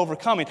hardwired for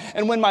overcoming.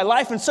 And when my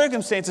life and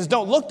circumstances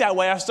don't look that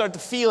way, I start to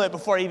feel it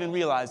before I even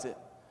realize it.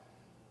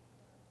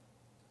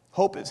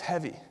 Hope is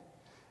heavy.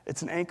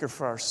 It's an anchor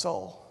for our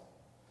soul.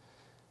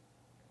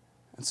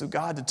 And so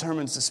God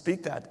determines to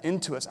speak that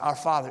into us, our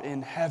Father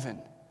in heaven.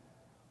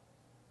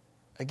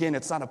 Again,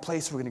 it's not a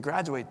place we're going to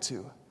graduate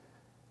to.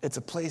 It's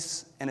a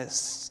place in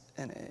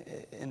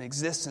an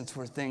existence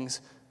where things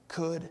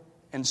could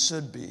and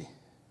should be.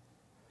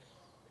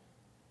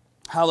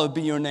 Hallowed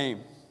be your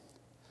name.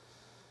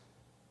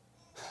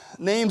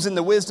 Names in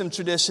the wisdom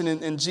tradition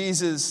in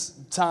Jesus'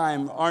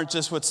 time aren't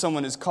just what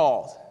someone is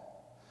called.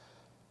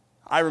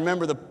 I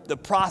remember the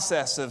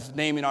process of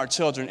naming our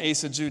children,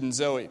 Asa, Jude, and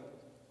Zoe.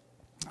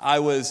 I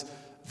was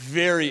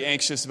very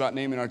anxious about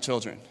naming our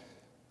children.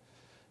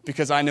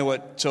 because I know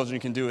what children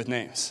can do with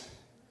names.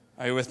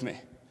 Are you with me?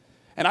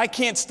 And I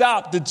can't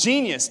stop the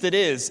genius that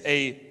is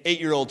a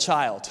 8-year-old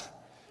child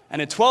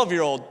and a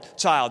 12-year-old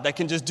child that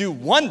can just do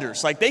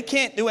wonders. Like, they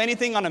can't do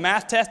anything on a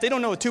math test. They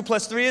don't know what 2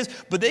 plus 3 is,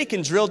 but they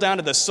can drill down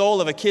to the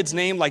soul of a kid's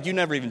name like you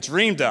never even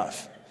dreamed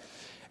of.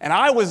 And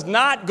I was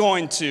not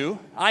going to,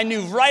 I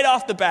knew right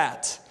off the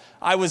bat,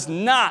 I was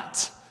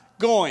not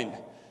going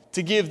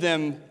to give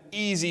them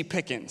easy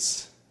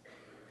pickings.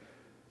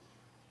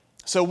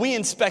 So we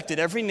inspected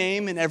every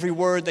name and every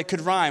word that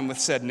could rhyme with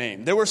said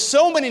name. There were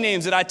so many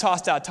names that I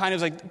tossed out. Tiny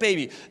was like,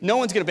 baby, no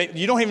one's going to,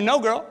 you don't even know,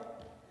 girl.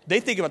 They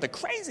think about the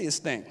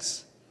craziest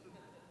things.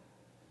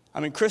 I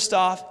mean,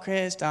 Christoph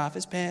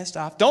is pissed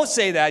off. Don't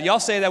say that. Y'all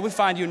say that. We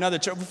find you another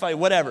church. We find you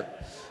whatever.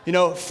 You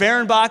know,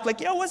 Fehrenbach,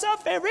 like, yo, what's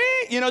up, Ferry?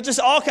 You know, just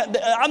all kind.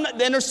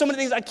 And there's so many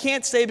things I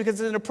can't say because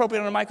it's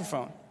inappropriate on a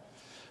microphone.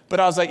 But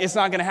I was like, it's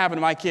not going to happen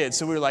to my kids.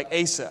 So we were like,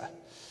 Asa,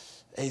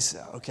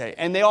 okay.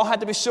 And they all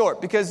had to be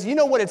short because you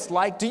know what it's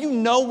like? Do you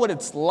know what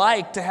it's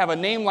like to have a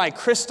name like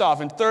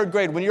Christoph in 3rd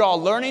grade when you're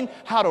all learning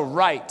how to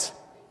write?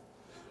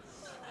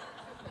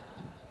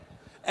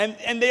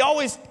 And they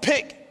always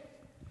pick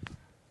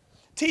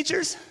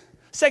teachers,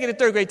 2nd and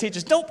 3rd grade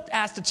teachers, don't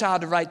ask the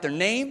child to write their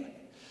name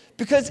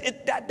because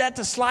that's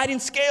a sliding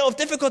scale of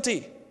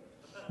difficulty.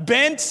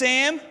 Ben,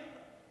 Sam,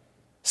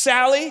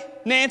 Sally,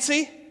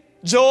 Nancy,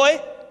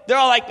 Joy, they're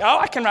all like, oh,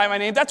 I can write my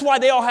name. That's why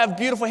they all have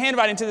beautiful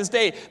handwriting to this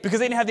day, because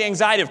they didn't have the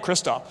anxiety of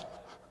Christoph.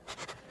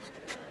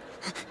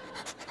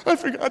 I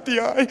forgot the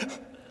I.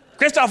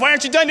 Christoph, why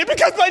aren't you done yet?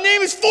 Because my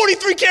name is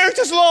 43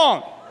 characters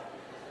long.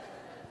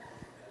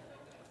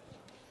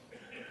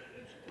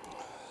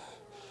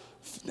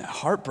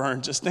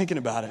 Heartburn just thinking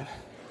about it.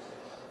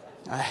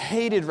 I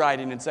hated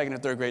writing in 2nd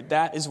and 3rd grade.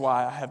 That is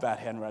why I have bad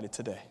handwriting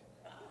today.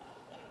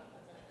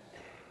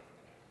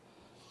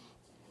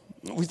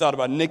 We thought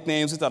about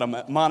nicknames. We thought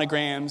about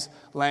monograms,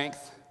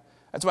 length.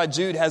 That's why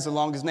Jude has the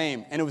longest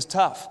name. And it was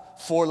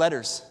tough. 4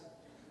 letters.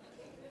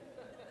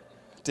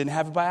 Didn't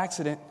have it by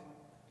accident.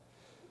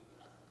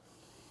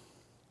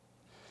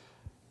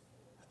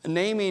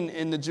 Naming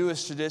in the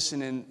Jewish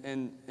tradition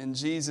and in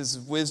Jesus'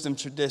 wisdom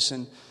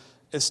tradition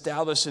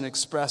established and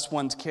expressed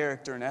one's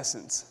character and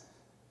essence.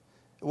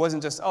 It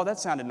wasn't just, oh, that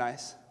sounded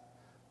nice.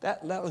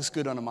 That looks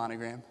good on a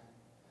monogram.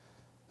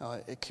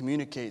 No, it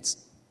communicates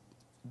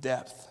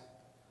depth.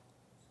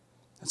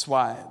 That's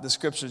why the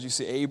scriptures, you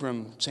see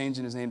Abram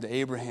changing his name to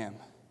Abraham,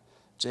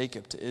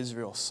 Jacob to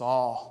Israel,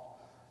 Saul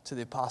to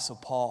the Apostle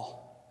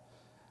Paul.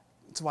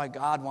 That's why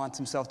God wants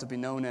himself to be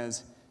known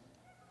as,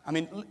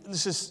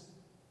 let's just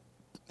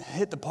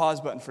hit the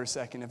pause button for a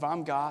second. If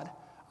I'm God,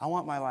 I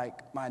want my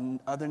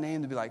other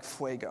name to be like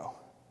Fuego.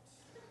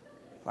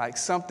 Like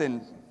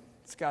something,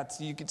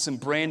 you get some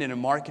branding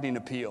and marketing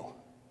appeal.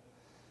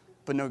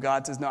 But no,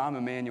 God says, no, I'm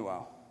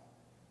Emmanuel.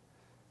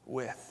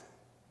 With.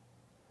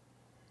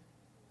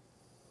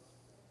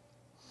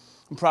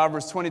 In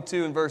Proverbs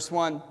 22 and verse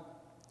 1, it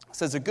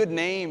says, a good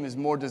name is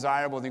more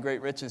desirable than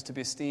great riches. To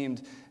be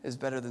esteemed is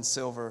better than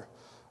silver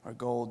or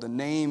gold. The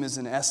name is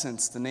an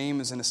essence. The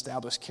name is an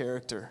established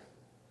character.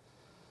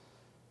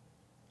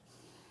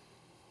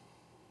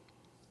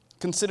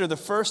 Consider the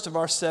first of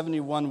our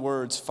 71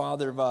 words,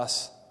 Father of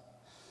us,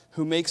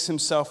 who makes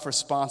himself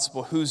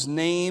responsible, whose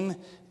name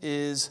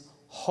is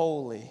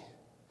holy,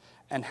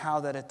 and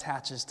how that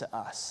attaches to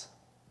us.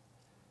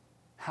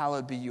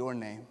 Hallowed be your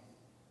name.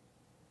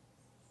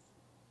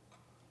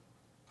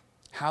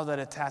 How that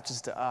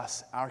attaches to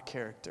us, our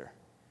character,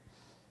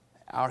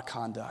 our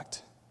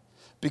conduct.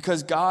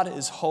 Because God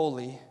is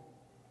holy,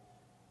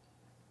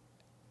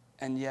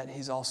 and yet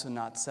he's also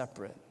not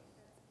separate.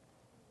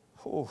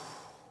 Ooh.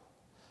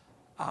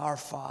 Our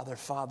Father,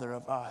 Father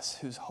of us,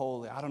 who's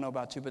holy. I don't know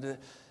about you, but if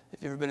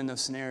you've ever been in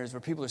those scenarios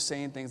where people are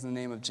saying things in the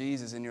name of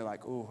Jesus and you're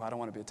like, ooh, I don't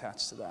want to be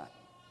attached to that.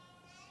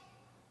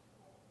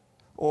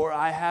 Or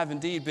I have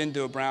indeed been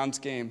to a Browns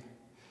game,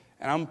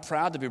 and I'm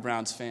proud to be a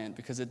Browns fan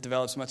because it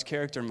develops much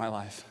character in my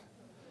life.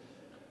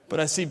 But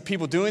I see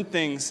people doing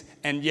things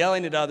and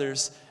yelling at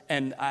others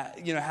and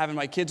having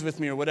my kids with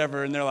me or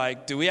whatever, and they're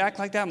like, do we act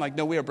like that? I'm like,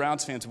 no, we are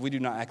Browns fans. We do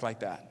not act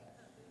like that.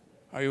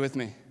 Are you with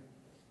me?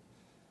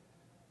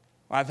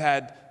 I've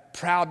had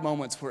proud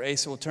moments where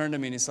Asa will turn to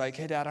me and he's like,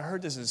 hey, Dad, I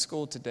heard this at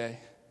school today.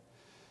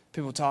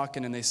 People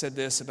talking and they said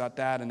this about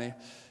that and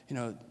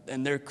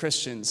and they're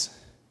Christians.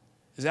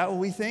 Is that what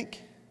we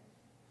think?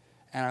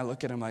 And I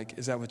look at him like,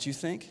 is that what you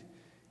think?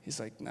 He's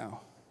like, no.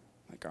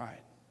 I'm like, all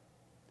right.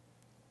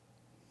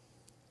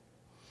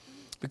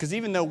 Because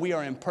even though we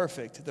are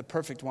imperfect, the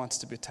perfect wants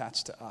to be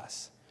attached to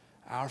us.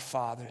 Our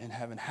Father in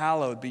heaven,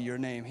 hallowed be your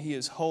name. He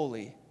is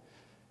holy,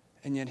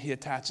 and yet he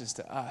attaches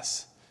to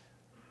us.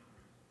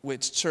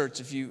 Which,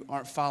 church, if you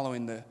aren't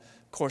following the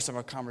course of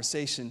our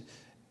conversation,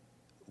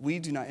 we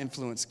do not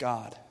influence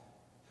God.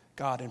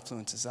 God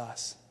influences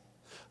us.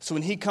 So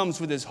when he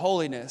comes with his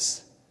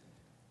holiness,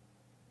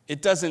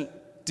 it doesn't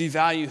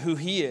devalue who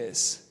he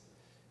is.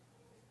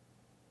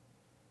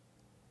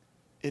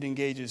 It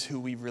engages who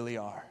we really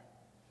are.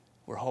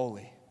 We're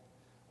holy.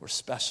 We're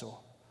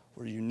special.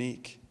 We're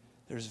unique.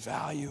 there's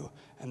value,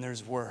 and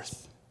there's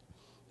worth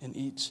in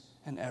each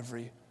and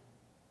every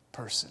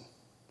person.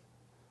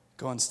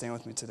 Go and stand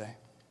with me today.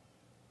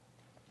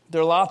 There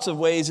are lots of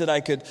ways that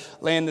I could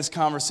land this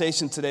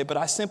conversation today, but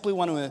I simply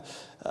want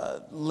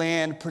to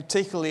land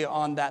particularly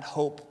on that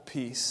hope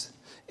piece.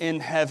 In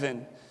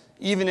heaven,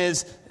 even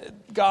as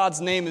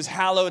God's name is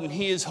hallowed and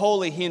He is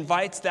holy, He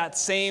invites that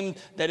same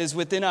that is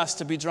within us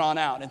to be drawn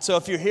out. And so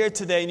if you're here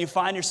today and you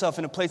find yourself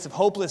in a place of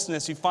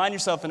hopelessness, you find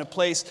yourself in a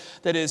place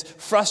that is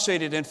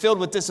frustrated and filled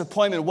with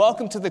disappointment,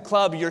 welcome to the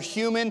club. You're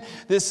human.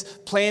 This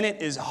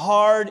planet is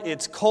hard,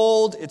 it's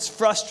cold, it's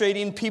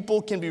frustrating.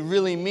 People can be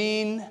really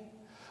mean.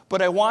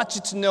 But I want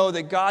you to know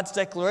that God's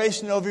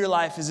declaration over your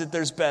life is that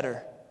there's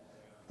better.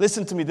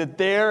 Listen to me, that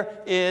there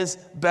is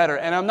better.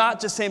 And I'm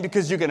not just saying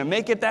because you're going to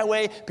make it that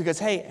way, because,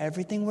 hey,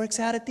 everything works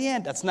out at the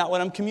end. That's not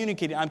what I'm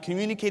communicating. I'm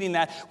communicating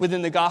that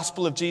within the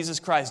gospel of Jesus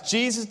Christ.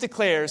 Jesus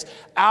declares,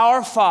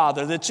 our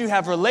Father, that you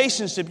have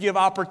relationship, you have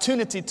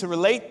opportunity to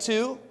relate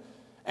to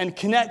and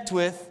connect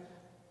with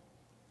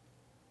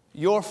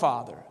your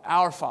Father,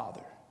 our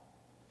Father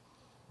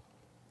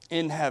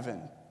in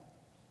heaven.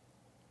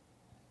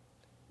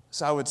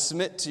 So I would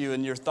submit to you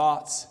in your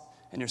thoughts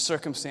and your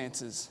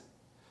circumstances,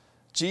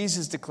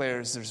 Jesus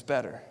declares there's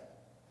better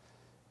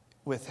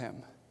with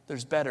Him.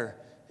 There's better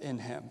in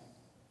Him.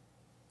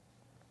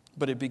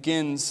 But it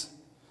begins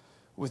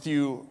with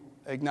you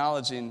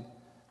acknowledging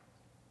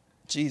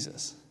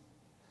Jesus.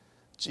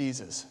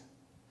 Jesus.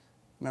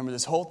 Remember,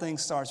 this whole thing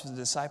starts with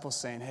the disciples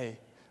saying, hey,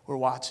 we're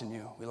watching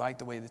you. We like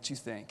the way that you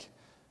think.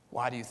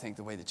 Why do you think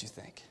the way that you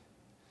think?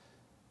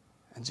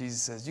 And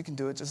Jesus says, you can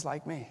do it just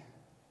like me.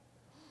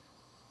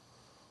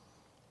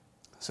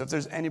 So if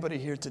there's anybody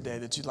here today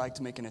that you'd like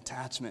to make an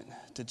attachment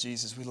to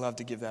Jesus, we'd love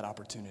to give that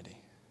opportunity.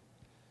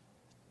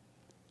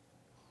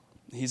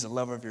 He's a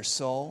lover of your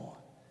soul.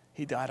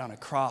 He died on a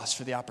cross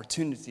for the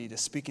opportunity to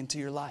speak into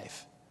your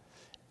life.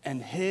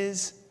 And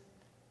His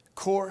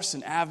course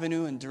and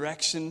avenue and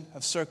direction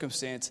of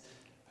circumstance,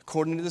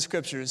 according to the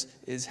Scriptures,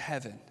 is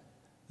heaven,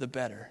 the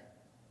better.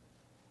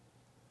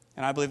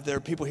 And I believe there are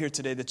people here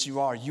today that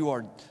you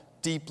are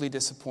deeply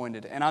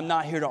disappointed. And I'm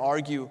not here to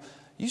argue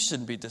you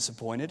shouldn't be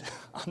disappointed.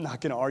 I'm not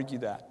going to argue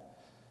that.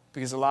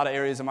 Because a lot of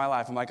areas of my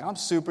life, I'm like, I'm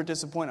super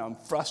disappointed. I'm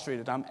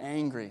frustrated. I'm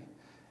angry.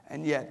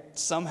 And yet,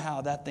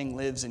 somehow that thing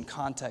lives in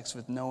context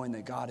with knowing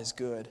that God is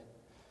good.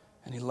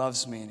 And He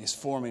loves me, and He's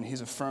for me, and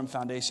He's a firm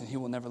foundation. He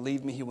will never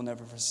leave me. He will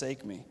never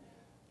forsake me.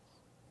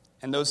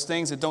 And those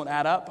things that don't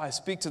add up, I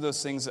speak to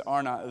those things that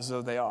are not as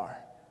though they are.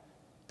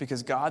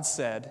 Because God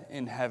said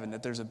in heaven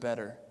that there's a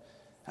better.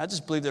 I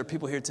just believe there are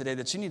people here today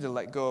that you need to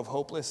let go of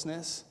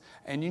hopelessness.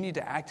 And you need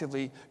to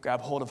actively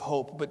grab hold of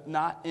hope, but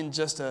not in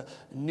just a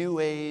new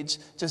age,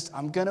 just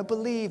I'm going to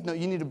believe. No,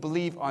 you need to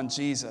believe on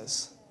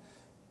Jesus.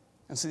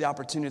 And so the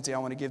opportunity I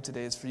want to give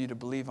today is for you to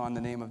believe on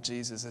the name of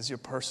Jesus as your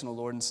personal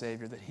Lord and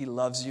Savior, that He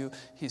loves you,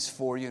 He's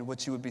for you. And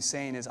what you would be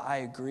saying is, I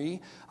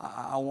agree.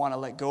 I want to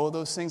let go of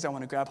those things. I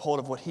want to grab hold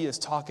of what He is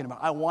talking about.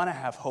 I want to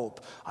have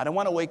hope. I don't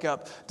want to wake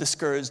up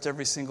discouraged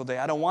every single day.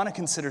 I don't want to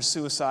consider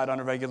suicide on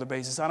a regular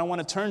basis. I don't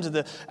want to turn to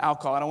the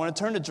alcohol. I don't want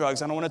to turn to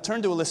drugs. I don't want to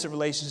turn to illicit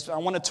relationships. I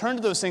want to turn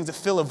to those things that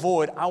fill a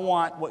void. I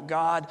want what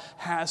God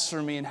has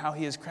for me and how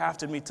He has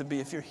crafted me to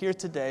be. If you're here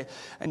today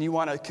and you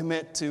want to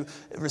commit to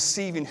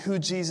receiving who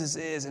Jesus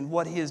is and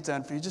what He has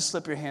done for you, just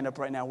slip your hand up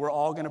right now. We're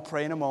all going to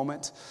pray in a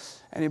moment.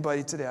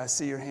 Anybody today? I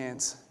see your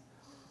hands.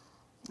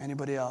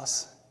 Anybody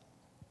else?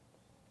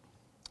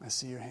 I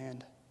see your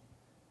hand.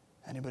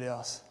 Anybody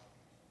else?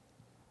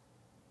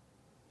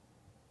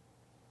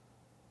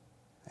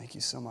 Thank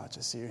you so much.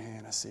 I see your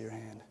hand. I see your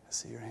hand. I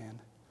see your hand.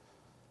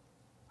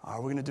 All right,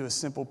 we're going to do a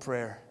simple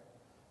prayer.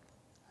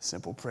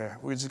 Simple prayer.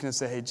 We're just going to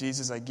say, hey,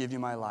 Jesus, I give you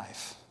my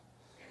life.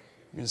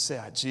 You're going to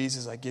say,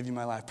 Jesus, I give you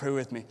my life. Pray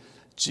with me.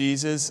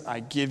 Jesus, I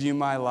give you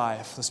my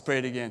life. Let's pray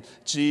it again.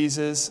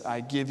 Jesus,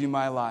 I give you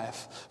my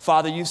life.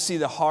 Father, you see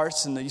the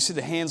hearts and you see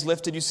the hands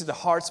lifted. You see the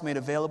hearts made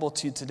available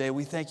to you today.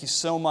 We thank you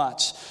so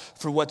much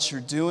for what you're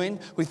doing.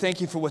 We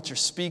thank you for what you're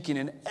speaking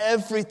and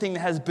everything that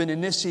has been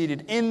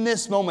initiated in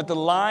this moment, the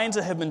lines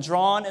that have been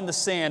drawn in the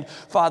sand.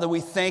 Father, we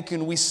thank you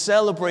and we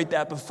celebrate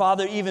that. But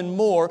Father, even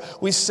more,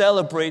 we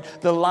celebrate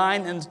the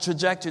line and the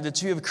trajectory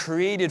that you have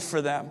created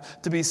for them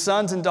to be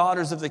sons and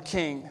daughters of the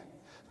King.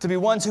 To be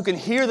ones who can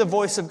hear the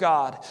voice of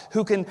God,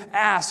 who can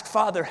ask,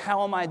 Father,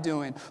 how am I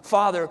doing?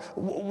 Father,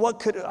 what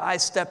could I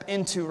step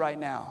into right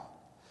now?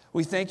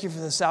 We thank you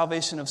for the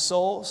salvation of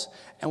souls,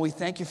 and we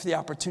thank you for the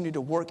opportunity to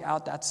work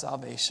out that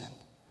salvation.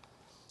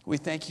 We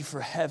thank you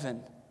for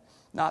heaven,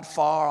 not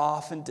far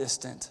off and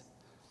distant,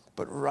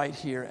 but right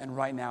here and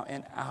right now,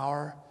 in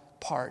our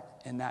part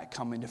in that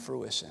coming to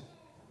fruition.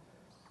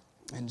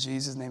 In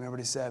Jesus' name,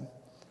 everybody said.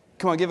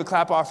 Come on, give a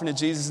clap offering to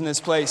Jesus in this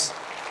place.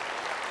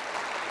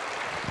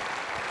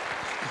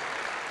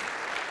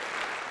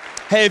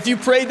 Hey, if you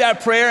prayed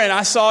that prayer and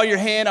I saw your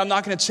hand, I'm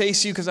not going to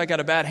chase you because I got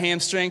a bad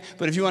hamstring.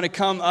 But if you want to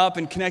come up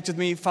and connect with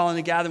me following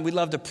the gathering, we'd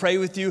love to pray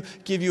with you,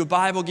 give you a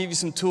Bible, give you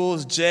some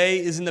tools. Jay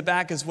is in the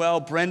back as well.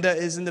 Brenda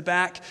is in the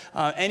back.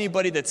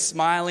 Anybody that's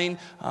smiling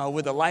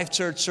with a Life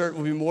Church shirt,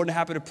 we'll be more than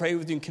happy to pray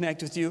with you and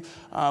connect with you.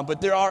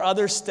 But there are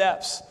other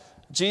steps.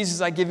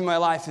 Jesus, I give you my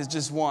life is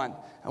just one.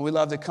 And we'd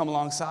love to come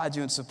alongside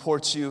you and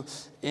support you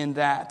in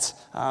that.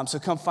 So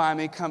come find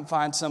me, come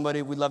find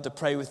somebody. We'd love to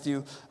pray with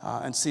you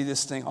and see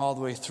this thing all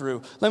the way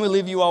through. Let me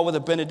leave you all with a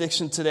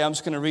benediction today. I'm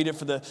just going to read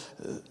it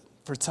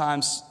for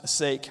time's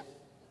sake.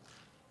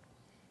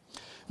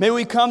 May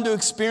we come to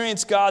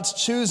experience God's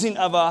choosing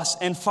of us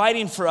and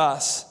fighting for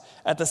us,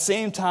 at the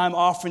same time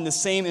offering the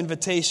same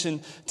invitation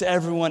to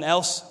everyone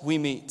else we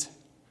meet.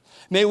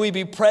 May we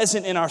be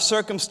present in our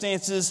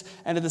circumstances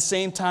and at the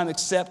same time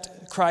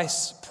accept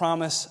Christ's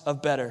promise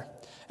of better.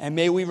 And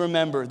may we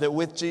remember that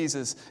with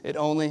Jesus, it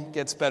only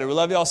gets better. We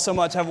love you all so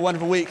much. Have a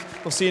wonderful week.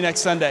 We'll see you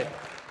next Sunday.